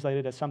be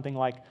translated as something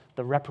like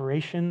the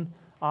reparation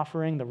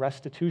offering, the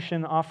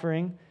restitution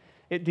offering.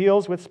 It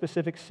deals with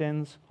specific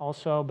sins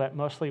also, but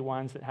mostly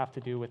ones that have to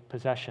do with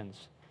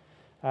possessions.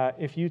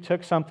 If you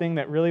took something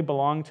that really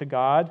belonged to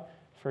God,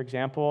 for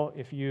example,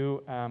 if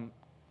you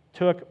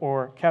took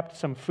or kept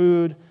some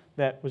food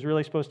that was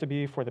really supposed to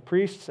be for the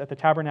priests at the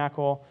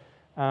tabernacle,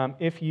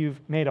 if you've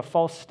made a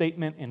false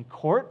statement in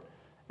court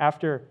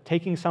after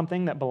taking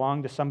something that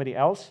belonged to somebody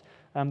else,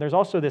 there's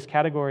also this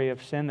category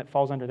of sin that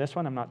falls under this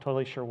one. I'm not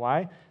totally sure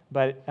why,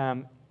 but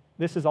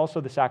this is also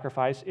the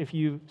sacrifice. If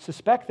you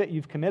suspect that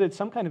you've committed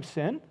some kind of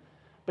sin,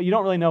 but you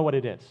don't really know what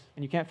it is,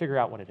 and you can't figure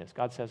out what it is,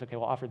 God says, okay,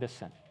 well, offer this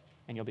sin,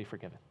 and you'll be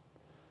forgiven.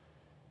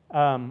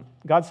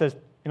 God says,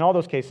 in all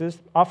those cases,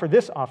 offer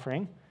this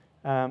offering,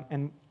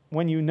 and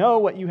when you know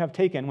what you have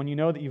taken, when you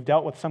know that you've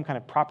dealt with some kind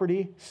of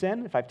property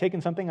sin, if I've taken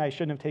something I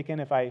shouldn't have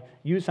taken, if I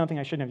used something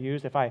I shouldn't have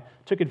used, if I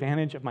took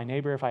advantage of my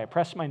neighbor, if I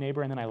oppressed my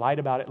neighbor and then I lied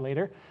about it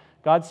later,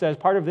 God says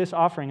part of this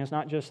offering is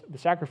not just the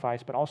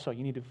sacrifice, but also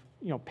you need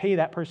to pay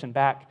that person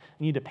back.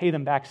 You need to pay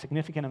them back a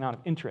significant amount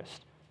of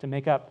interest to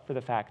make up for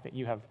the fact that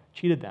you have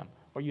cheated them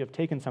or you have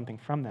taken something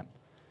from them.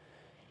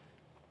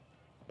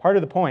 Part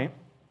of the point,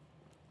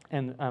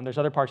 and there's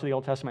other parts of the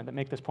Old Testament that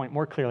make this point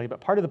more clearly, but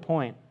part of the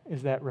point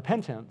is that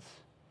repentance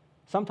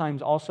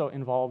sometimes also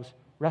involves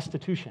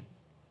restitution.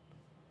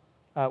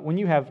 When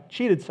you have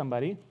cheated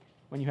somebody,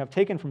 when you have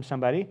taken from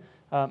somebody,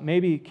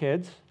 maybe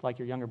kids, like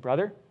your younger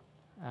brother,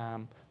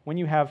 when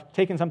you have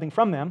taken something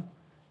from them,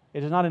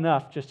 it is not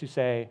enough just to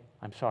say,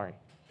 I'm sorry.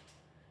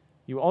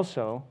 You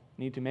also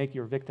need to make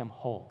your victim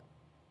whole,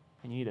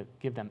 and you need to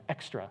give them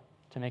extra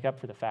to make up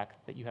for the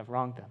fact that you have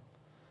wronged them.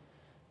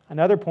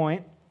 Another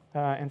point,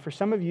 and for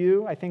some of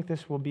you, I think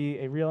this will be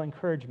a real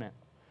encouragement.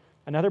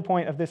 Another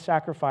point of this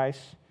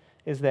sacrifice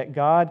is that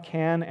God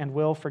can and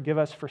will forgive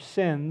us for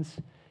sins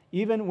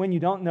even when you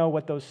don't know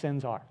what those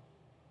sins are.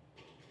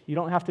 You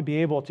don't have to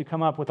be able to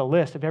come up with a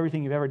list of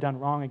everything you've ever done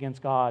wrong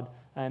against God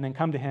and then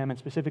come to Him and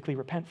specifically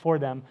repent for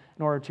them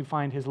in order to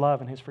find His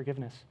love and His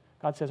forgiveness.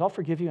 God says, I'll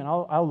forgive you and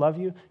I'll love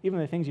you, even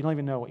the things you don't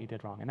even know what you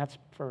did wrong. And that's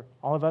for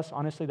all of us,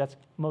 honestly, that's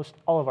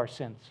all of our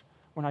sins.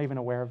 We're not even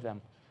aware of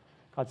them.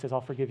 God says,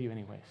 I'll forgive you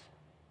anyways.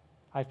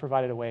 I've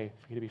provided a way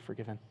for you to be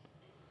forgiven.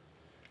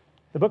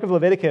 The book of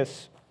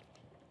Leviticus,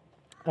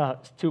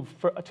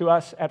 to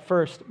us at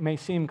first, may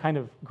seem kind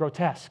of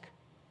grotesque,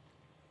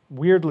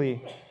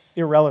 weirdly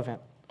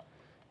irrelevant.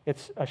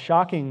 It's a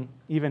shocking,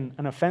 even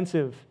an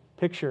offensive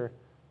picture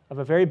of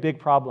a very big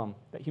problem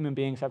that human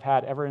beings have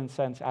had ever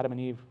since Adam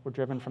and Eve were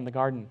driven from the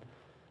garden.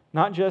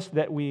 Not just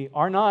that we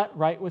are not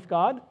right with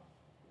God,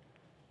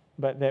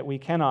 but that we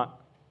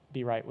cannot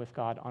be right with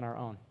God on our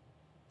own.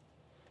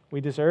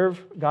 We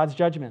deserve God's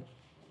judgment.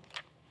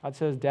 God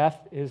says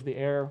death is the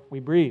air we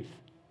breathe.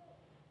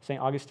 St.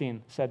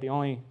 Augustine said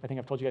I think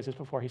I've told you guys this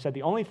before, he said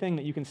the only thing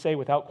that you can say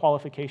without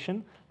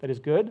qualification that is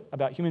good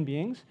about human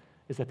beings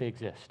is that they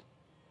exist.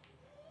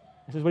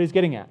 This is what he's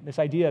getting at, this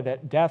idea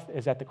that death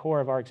is at the core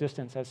of our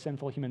existence as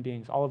sinful human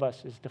beings. All of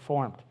us is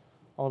deformed.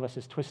 All of us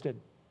is twisted.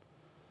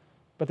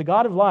 But the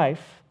God of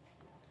life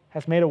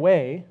has made a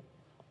way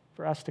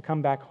for us to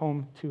come back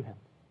home to Him.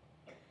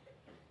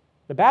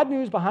 The bad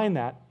news behind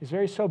that is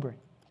very sobering.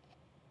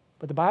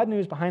 But the bad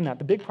news behind that,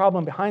 the big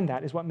problem behind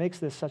that, is what makes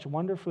this such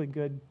wonderfully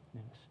good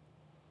news.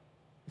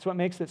 It's what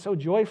makes it so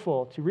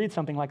joyful to read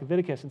something like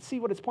Leviticus and see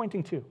what it's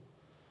pointing to.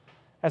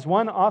 As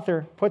one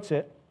author puts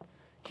it,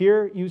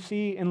 here you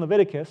see in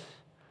Leviticus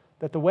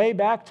that the way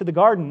back to the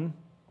garden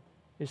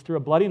is through a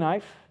bloody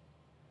knife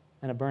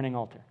and a burning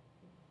altar.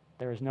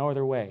 There is no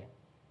other way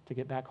to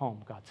get back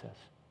home, God says.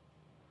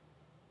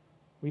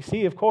 We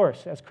see, of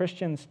course, as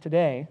Christians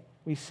today,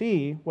 we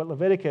see what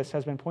Leviticus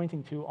has been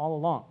pointing to all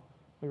along.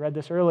 We read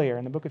this earlier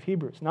in the book of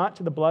Hebrews. Not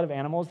to the blood of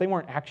animals. They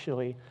weren't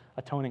actually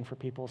atoning for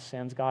people's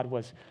sins. God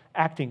was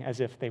acting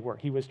as if they were.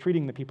 He was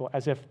treating the people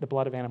as if the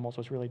blood of animals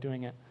was really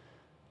doing it.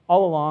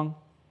 All along,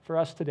 for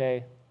us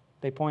today,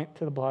 they point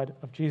to the blood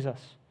of Jesus.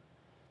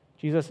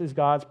 Jesus is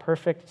God's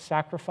perfect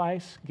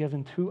sacrifice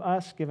given to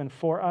us, given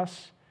for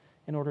us,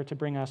 in order to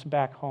bring us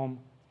back home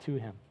to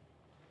Him.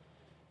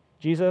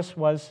 Jesus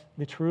was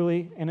the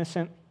truly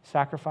innocent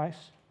sacrifice.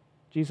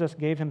 Jesus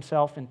gave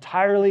Himself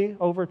entirely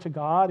over to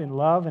God in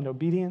love and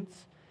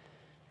obedience.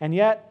 And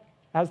yet,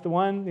 as the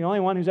only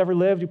one who's ever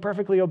lived who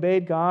perfectly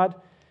obeyed God,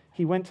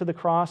 He went to the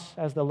cross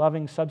as the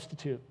loving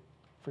substitute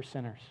for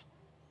sinners.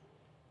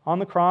 On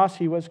the cross,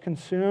 He was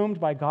consumed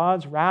by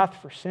God's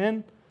wrath for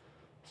sin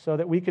so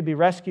that we could be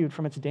rescued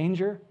from its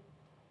danger,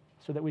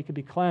 so that we could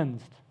be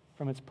cleansed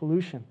from its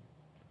pollution.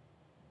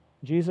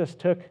 Jesus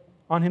took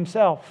on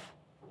Himself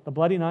the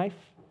bloody knife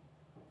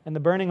and the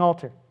burning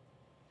altar,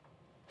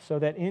 so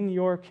that in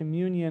your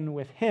communion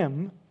with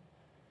Him,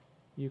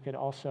 you could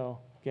also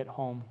get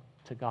home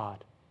to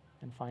God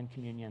and find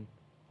communion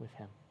with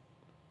Him.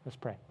 Let's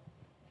pray.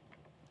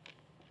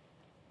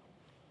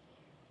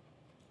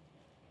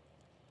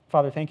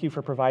 Father, thank You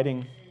for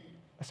providing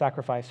a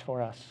sacrifice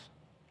for us.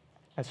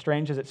 As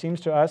strange as it seems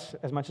to us,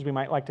 as much as we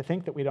might like to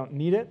think that we don't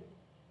need it,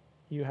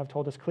 You have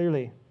told us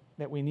clearly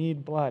that we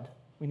need blood.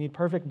 We need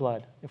perfect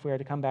blood if we are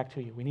to come back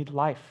to You. We need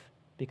life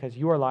because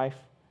You are life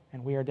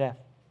and we are death.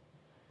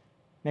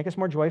 Make us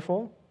more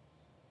joyful.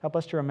 Help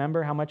us to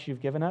remember how much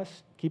You've given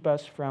us. Keep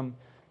us from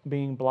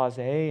being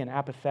blasé and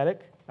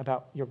apathetic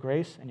about Your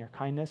grace and Your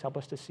kindness. Help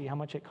us to see how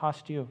much it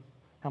cost You,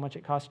 how much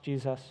it cost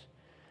Jesus.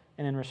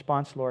 And in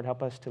response, Lord,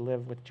 help us to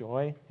live with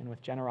joy and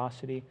with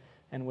generosity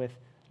and with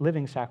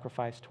living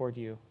sacrifice toward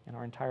You in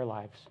our entire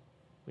lives.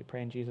 We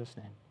pray in Jesus'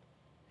 name.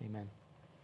 Amen.